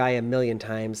Illusion of Gaia a million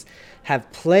times,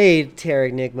 have played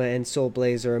Terranigma and Soul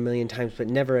Blazer a million times, but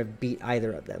never have beat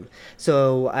either of them.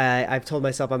 So I've told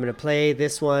myself I'm going to play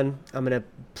this one, I'm going to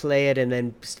play it, and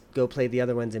then go play the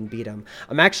other ones and beat them.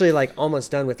 I'm actually like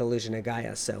almost done with Illusion of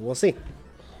Gaia, so we'll see.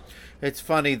 It's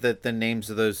funny that the names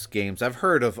of those games, I've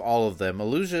heard of all of them.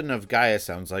 Illusion of Gaia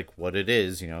sounds like what it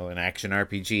is, an action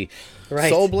RPG. Right.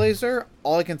 Soul Blazer,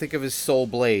 all I can think of is Soul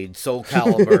Blade, Soul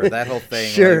Calibur, that whole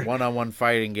thing, sure. Like one-on-one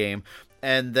fighting game.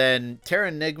 And then Terra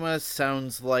Enigma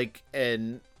sounds like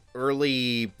an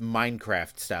early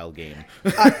Minecraft style game.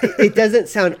 It doesn't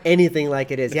sound anything like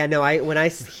it is. Yeah, no, when I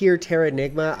hear Terra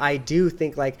Enigma, I do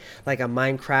think like a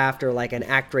Minecraft or like an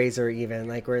ActRaiser even,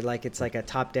 like where like it's like a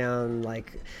top down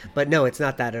but no, it's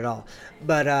not that at all.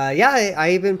 But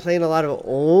I've been playing a lot of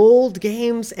old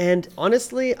games, and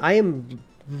honestly, I am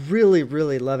really,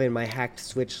 really loving my hacked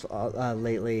Switch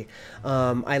lately.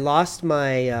 I lost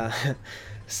my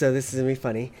so this is gonna be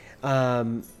funny.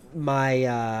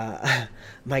 My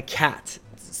cat,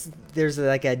 there's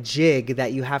like a jig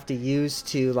that you have to use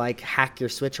to like hack your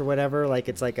Switch or whatever. Like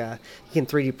it's like you can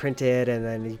 3D print it, and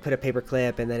then you put a paper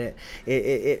clip, and then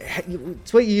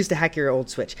it's what you use to hack your old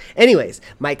Switch. Anyways,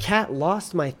 my cat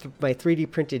lost my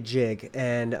 3D printed jig,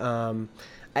 and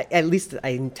at least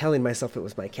I'm telling myself it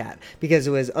was my cat, because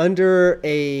it was under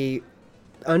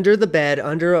the bed,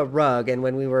 under a rug, and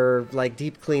when we were like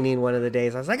deep cleaning one of the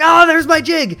days, I was like, "Oh, there's my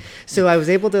jig!" So I was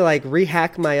able to like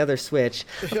rehack my other Switch.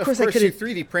 Of course, I could have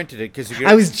 3D printed it, because you could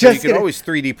always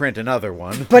 3D print another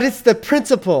one. But it's the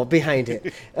principle behind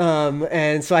it,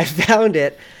 and so I found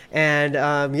it, and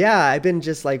I've been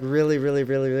just like really, really,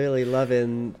 really, really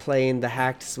loving playing the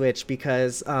hacked Switch,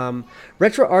 because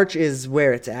RetroArch is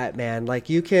where it's at, man. Like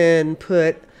you can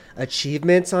put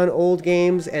achievements on old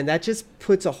games, and that just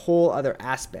puts a whole other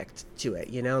aspect to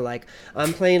it, like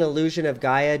I'm playing Illusion of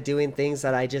Gaia, doing things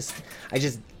that I just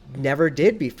never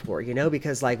did before,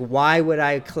 because like why would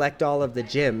I collect all of the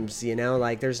gems,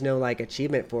 like there's no like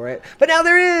achievement for it, but now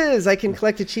there is. I can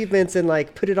collect achievements and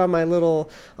like put it on my little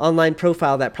online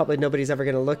profile that probably nobody's ever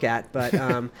going to look at, but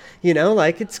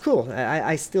like it's cool.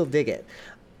 I still dig it.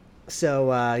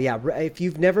 So if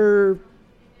you've never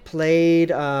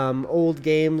played old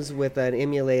games with an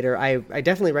emulator, I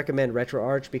definitely recommend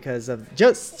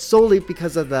RetroArch, solely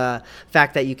because of the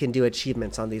fact that you can do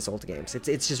achievements on these old games.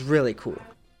 It's just really cool.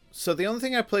 So the only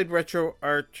thing I played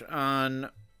RetroArch on,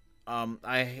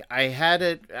 I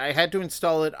had to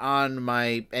install it on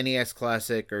my NES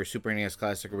Classic or Super NES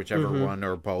Classic or whichever one,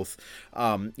 or both,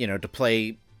 to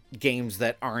play games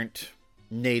that aren't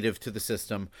native to the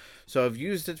system. So I've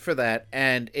used it for that,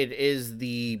 and it is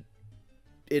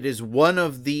one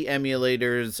of the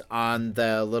emulators on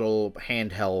the little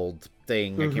handheld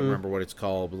thing. I can't remember what it's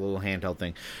called, the little handheld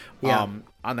thing. Yeah.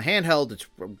 On the handheld, it's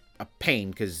a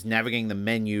pain, because navigating the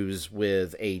menus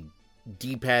with a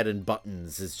D-pad and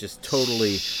buttons is just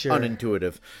totally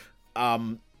unintuitive.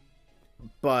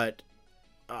 But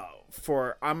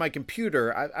on my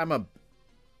computer,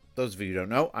 those of you who don't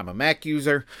know, I'm a Mac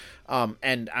user,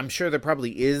 and I'm sure there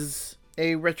probably is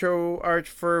a RetroArch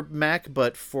for Mac,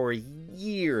 but for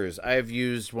years I've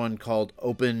used one called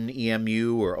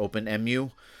OpenEMU or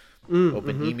OpenEMU.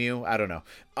 OpenEMU, I don't know.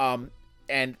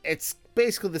 And it's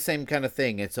basically the same kind of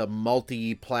thing. It's a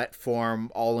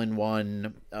multi-platform,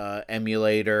 all-in-one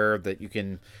emulator that you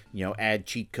can, add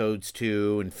cheat codes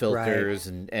to, and filters,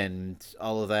 right, and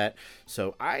all of that.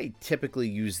 So I typically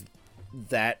use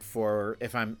that for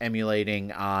if I'm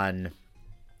emulating on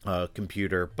a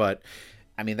computer, but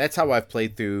I mean, that's how I've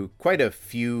played through quite a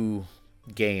few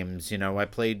games. I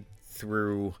played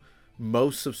through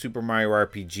most of Super Mario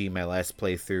RPG, my last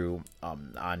playthrough,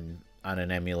 on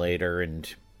an emulator,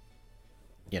 and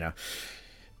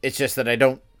it's just that I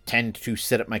don't tend to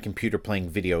sit at my computer playing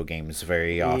video games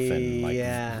very often.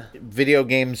 Yeah. Video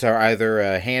games are either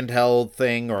a handheld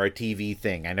thing or a TV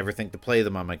thing. I never think to play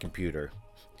them on my computer.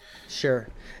 Sure.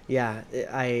 Yeah.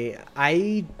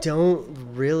 I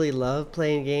don't really love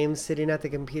playing games sitting at the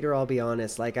computer, I'll be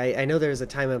honest. Like I know there's a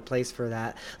time and place for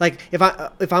that. Like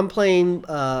if I'm playing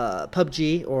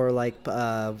PUBG or like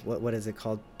what is it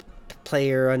called?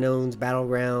 PlayerUnknown's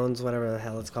Battlegrounds, whatever the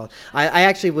hell it's called. I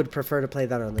actually would prefer to play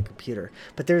that on the computer.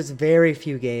 But there's very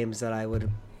few games that I would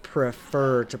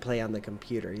prefer to play on the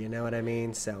computer, you know what I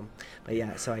mean? So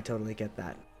I totally get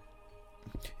that.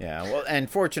 Yeah, well, and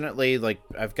fortunately, like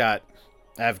I've got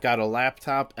a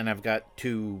laptop and I've got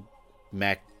 2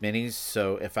 Mac Minis,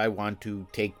 so if I want to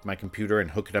take my computer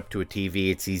and hook it up to a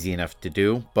TV, it's easy enough to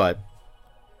do. But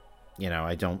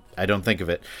I don't think of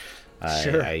it.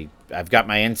 Sure. I've got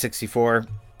my N64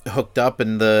 hooked up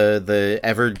and the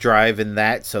EverDrive in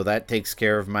that, so that takes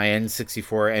care of my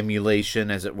N64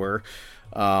 emulation, as it were.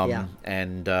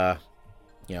 And a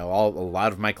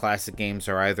lot of my classic games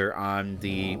are either on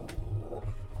the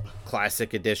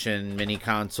Classic Edition mini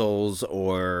consoles,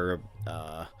 or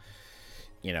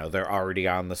they're already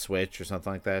on the Switch or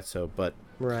something like that. So, but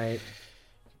right.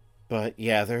 But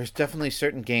yeah, there's definitely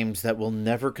certain games that will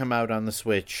never come out on the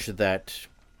Switch that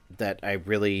I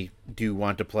really do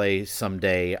want to play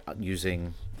someday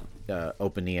using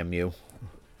OpenEMU.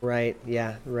 Right.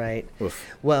 Yeah. Right.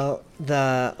 Oof. Well,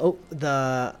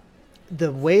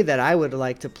 the way that I would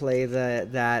like to play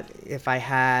that if I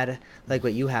had like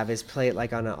what you have is play it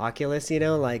like on an Oculus,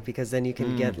 like because then you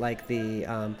can get like the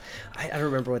I don't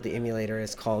remember what the emulator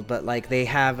is called, but like they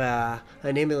have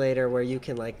an emulator where you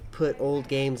can like put old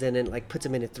games in and like puts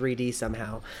them into 3D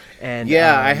somehow. And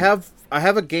yeah, I have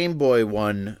a Game Boy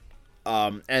one,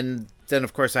 and then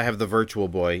of course I have the Virtual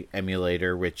Boy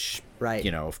emulator, which right.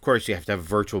 Of course you have to have a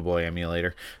Virtual Boy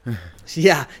emulator.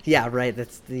 yeah, right.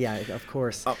 Of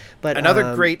course. But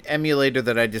another great emulator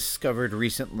that I discovered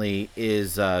recently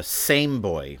is Same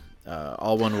Boy,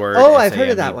 all one word. Oh, I've heard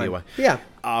of that one. Yeah.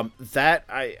 That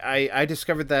I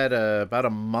discovered that about a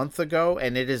month ago,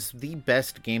 and it is the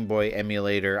best Game Boy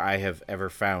emulator I have ever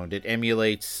found. It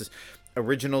emulates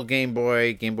original Game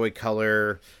Boy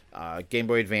Color, Game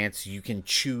Boy Advance. You can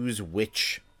choose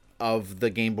which of the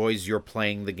Game Boys you're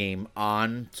playing the game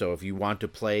on. So if you want to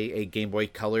play a Game Boy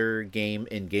Color game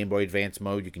in Game Boy Advance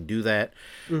mode, you can do that.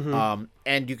 Mm-hmm.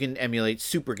 And you can emulate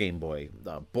Super Game Boy,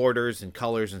 borders and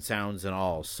colors and sounds and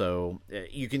all. So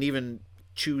you can even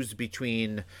choose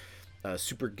between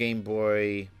Super Game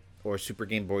Boy or Super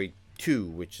Game Boy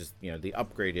 2, which is the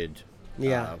upgraded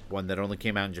one that only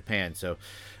came out in Japan. So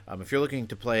if you're looking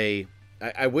to play,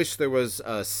 I wish there was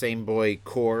a Same Boy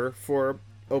Core for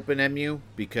OpenEMU,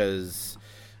 because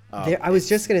I was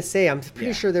just going to say, I'm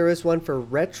pretty sure there is one for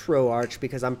RetroArch,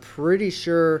 because I'm pretty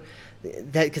sure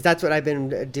that, because that's what I've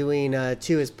been doing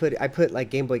too, is I put like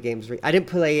Game Boy games. I didn't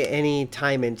play any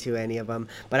time into any of them,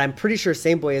 but I'm pretty sure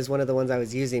Same Boy is one of the ones I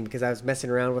was using, because I was messing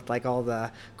around with like all the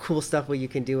cool stuff what you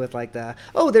can do with like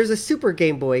there's a Super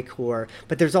Game Boy Core,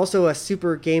 but there's also a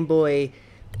Super Game Boy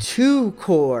 2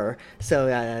 core. So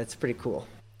it's pretty cool.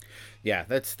 Yeah,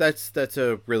 that's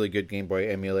a really good Game Boy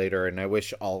emulator, and I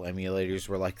wish all emulators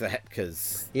were like that,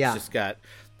 because it's just got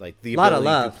like the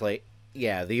ability to play.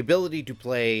 Yeah, the ability to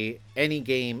play any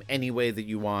game any way that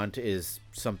you want is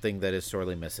something that is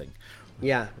sorely missing.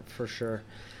 Yeah, for sure.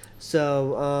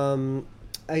 So,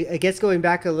 I guess going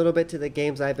back a little bit to the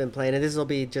games I've been playing, and this will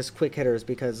be just quick hitters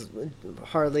because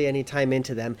hardly any time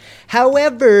into them.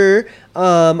 However,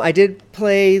 I did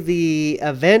play the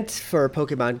event for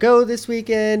Pokemon Go this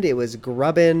weekend. It was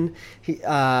Grubbin,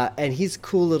 and he's a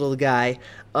cool little guy.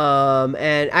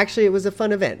 And actually, it was a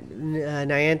fun event.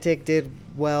 Niantic did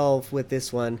well with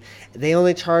this one. They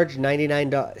only charged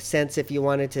 99 cents if you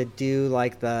wanted to do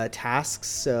like the tasks.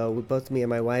 So both me and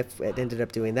my wife ended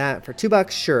up doing that for $2.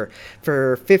 Sure.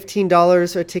 For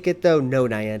 $15 a ticket, though, no,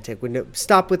 Niantic.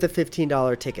 Stop with the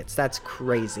 $15 tickets. That's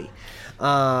crazy.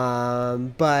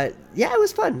 But yeah, it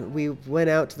was fun. We went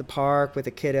out to the park with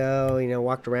a kiddo,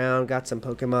 walked around, got some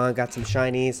Pokemon, got some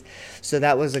shinies. So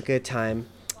that was a good time.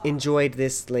 Enjoyed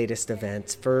this latest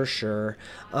event for sure.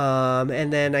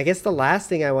 And then I guess the last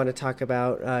thing I want to talk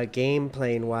about game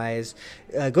playing wise,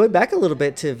 going back a little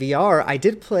bit to VR, I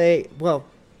did play, well,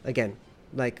 again,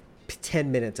 like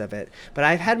 10 minutes of it, but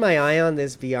I've had my eye on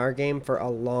this VR game for a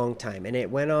long time, and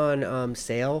it went on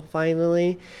sale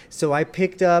finally. So I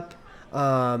picked up,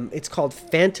 it's called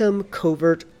Phantom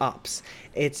Covert Ops.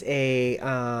 It's a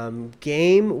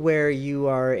game where you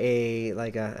are a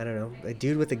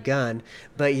dude with a gun,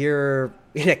 but you're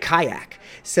in a kayak.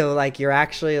 So like you're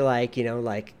actually like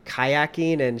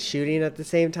kayaking and shooting at the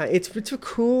same time. It's a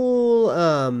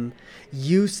cool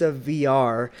use of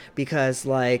VR, because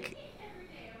when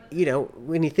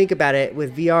you think about it,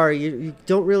 with VR, you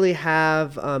don't really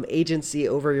have agency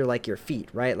over your feet,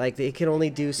 right? Like it can only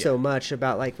do so much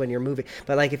about like when you're moving.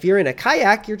 But like if you're in a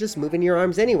kayak, you're just moving your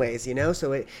arms anyways,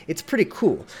 So it's pretty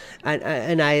cool,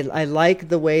 and I like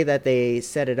the way that they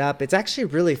set it up. It's actually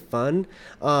really fun.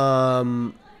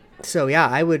 So yeah,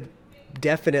 I would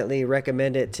definitely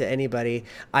recommend it to anybody.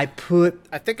 I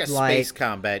think a space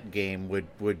combat game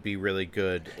would be really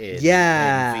good in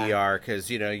VR, because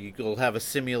you'll have a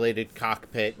simulated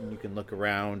cockpit and you can look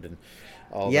around and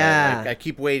all that. I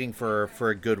keep waiting for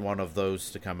a good one of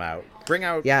those to come out. Bring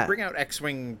out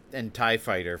X-Wing and TIE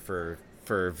Fighter for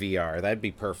VR. That'd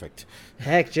be perfect.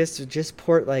 Heck, just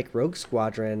port like Rogue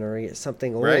Squadron or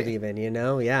something old, right? Even,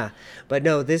 yeah. But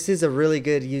no, this is a really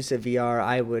good use of VR.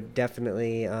 I would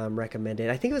definitely recommend it.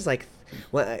 I think it was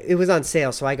it was on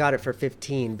sale, so I got it for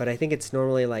 $15, but I think it's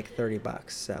normally like $30.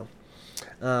 So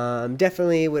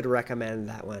definitely would recommend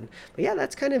that one. But yeah,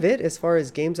 that's kind of it as far as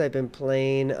games I've been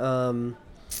playing.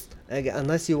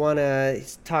 Unless you want to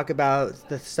talk about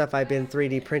the stuff I've been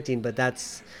 3D printing, but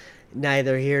that's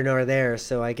neither here nor there.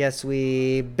 So I guess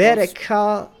we better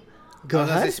call. Go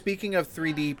ahead. Speaking of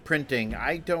 3D printing,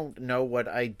 I don't know what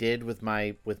I did with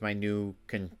my new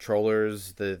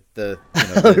controllers. The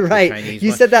right. Chinese You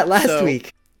one. said that last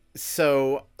week.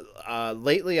 So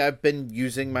lately I've been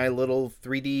using my little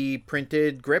 3D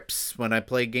printed grips when I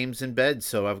play games in bed.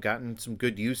 So I've gotten some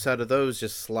good use out of those.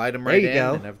 Just slide them right in,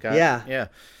 and I've got yeah.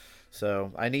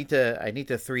 So I need to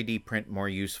 3D print more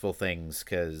useful things,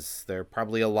 because there are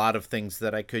probably a lot of things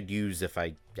that I could use if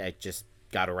I just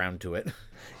got around to it.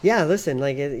 Yeah, listen,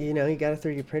 like, you got a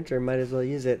 3D printer, might as well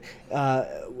use it.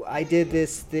 I did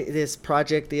this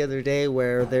project the other day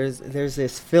where there's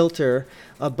this filter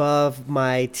above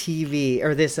my TV,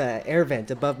 or this air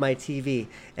vent above my TV,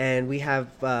 and we have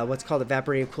what's called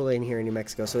evaporative cooling here in New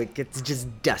Mexico, so it gets just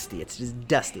dusty. It's just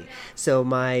dusty. So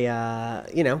my,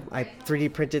 I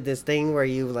 3D printed this thing where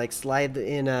you like slide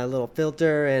in a little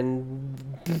filter and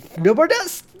no more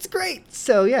dust. It's great.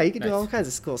 So yeah, you can do all kinds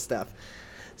of cool stuff.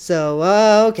 So,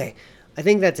 okay, I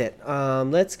think that's it.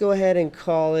 Let's go ahead and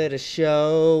call it a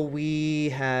show. We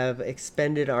have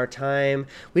expended our time.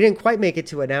 We didn't quite make it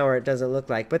to an hour, it doesn't look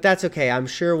like, but that's okay. I'm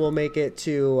sure we'll make it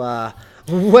to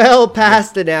well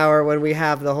past an hour when we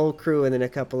have the whole crew in a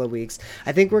couple of weeks.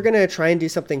 I think we're going to try and do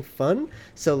something fun,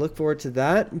 so look forward to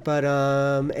that. But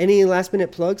any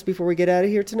last-minute plugs before we get out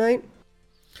of here tonight?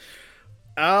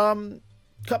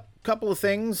 Couple of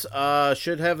things.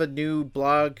 Should have a new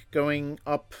blog going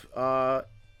up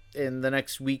in the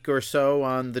next week or so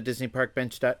on the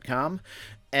DisneyParkBench.com,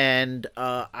 and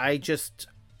I just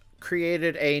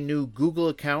created a new Google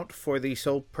account for the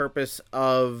sole purpose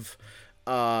of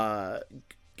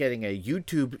getting a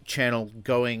YouTube channel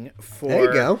going for.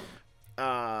 There you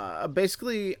go.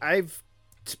 Basically, I've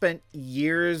spent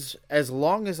years, as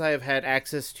long as I have had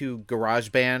access to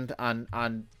GarageBand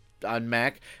on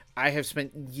Mac, I have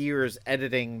spent years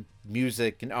editing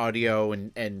music and audio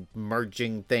and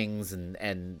merging things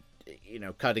and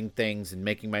cutting things and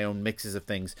making my own mixes of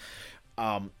things.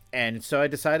 And so I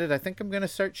decided I think I'm going to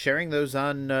start sharing those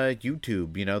on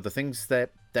YouTube, the things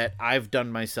that I've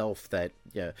done myself that,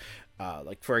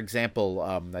 like, for example,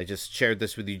 I just shared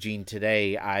this with Eugene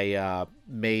today. I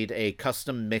made a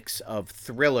custom mix of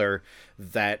Thriller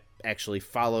that actually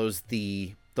follows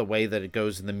the way that it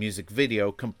goes in the music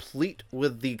video, complete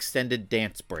with the extended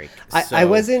dance break. I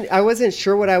wasn't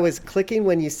sure what I was clicking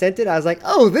when you sent it. I was like,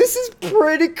 oh, this is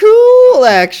pretty cool,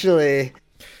 actually.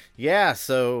 Yeah,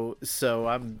 so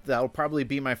that'll probably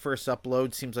be my first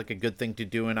upload. Seems like a good thing to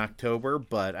do in October,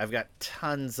 but I've got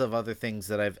tons of other things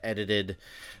that I've edited.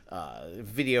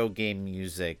 Video game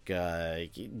music,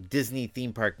 Disney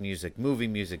theme park music, movie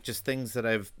music, just things that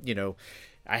I've,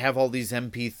 I have all these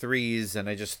MP3s and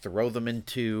I just throw them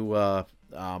into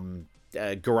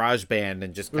GarageBand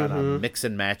and just kind of mix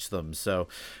and match them. So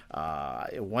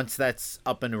once that's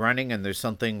up and running and there's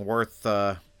something worth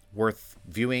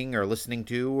viewing or listening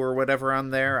to or whatever on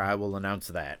there, I will announce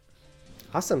that.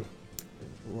 Awesome.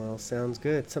 Well, sounds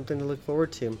good. Something to look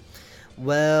forward to.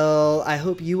 Well, I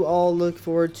hope you all look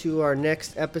forward to our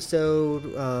next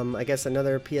episode. I guess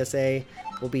another PSA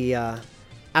will be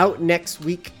out next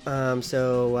week,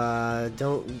 so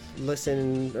don't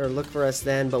listen or look for us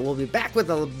then, but we'll be back with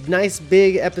a nice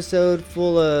big episode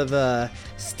full of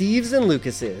Steves and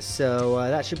Lucases, so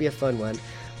that should be a fun one.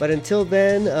 But until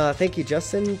then, thank you,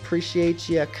 Justin. Appreciate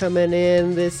you coming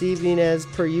in this evening as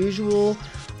per usual.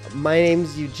 My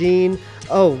name's Eugene.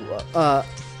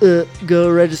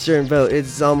 Go register and vote.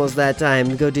 It's almost that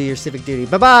time. Go do your civic duty.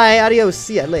 Bye-bye. Adios.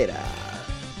 See ya later.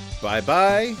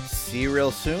 Bye-bye. See you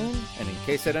real soon. And in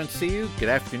case I don't see you, good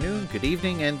afternoon, good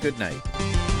evening, and good night.